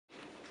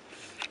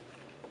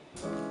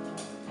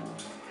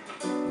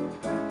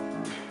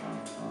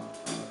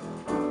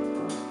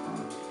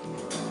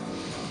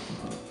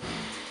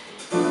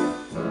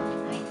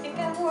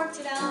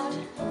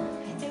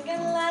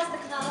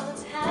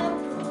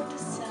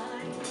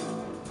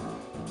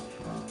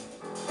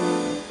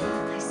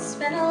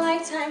been a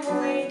lifetime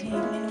waiting,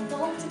 and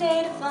woke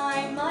today to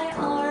find my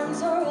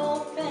arms are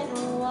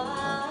open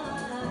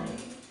wide.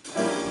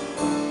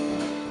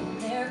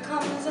 There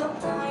comes a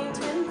point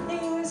when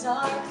things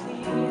are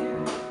clear,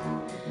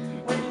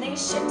 when they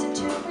shift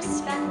into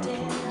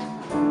perspective.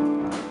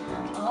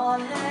 All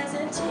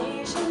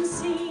hesitation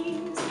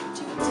seems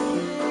to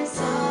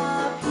disappear.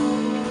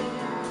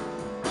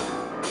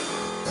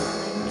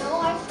 I know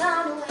I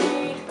found a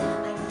way,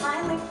 I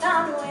finally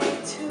found a way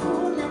to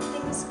let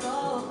things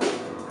go.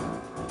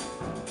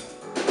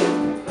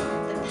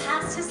 The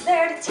past is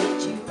there to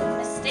teach you,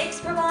 mistakes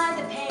provide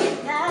the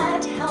pain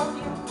that help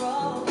you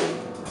grow.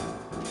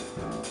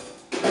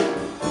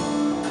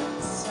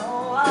 So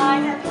I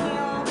am here.